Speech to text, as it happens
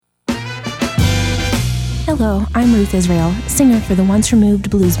Hello, I'm Ruth Israel, singer for the once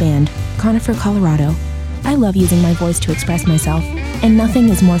removed blues band, Conifer, Colorado. I love using my voice to express myself, and nothing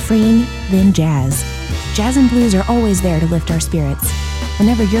is more freeing than jazz. Jazz and blues are always there to lift our spirits.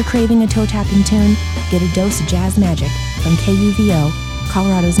 Whenever you're craving a toe-tapping tune, get a dose of jazz magic from KUVO,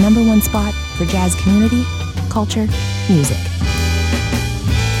 Colorado's #1 spot for jazz community, culture, music.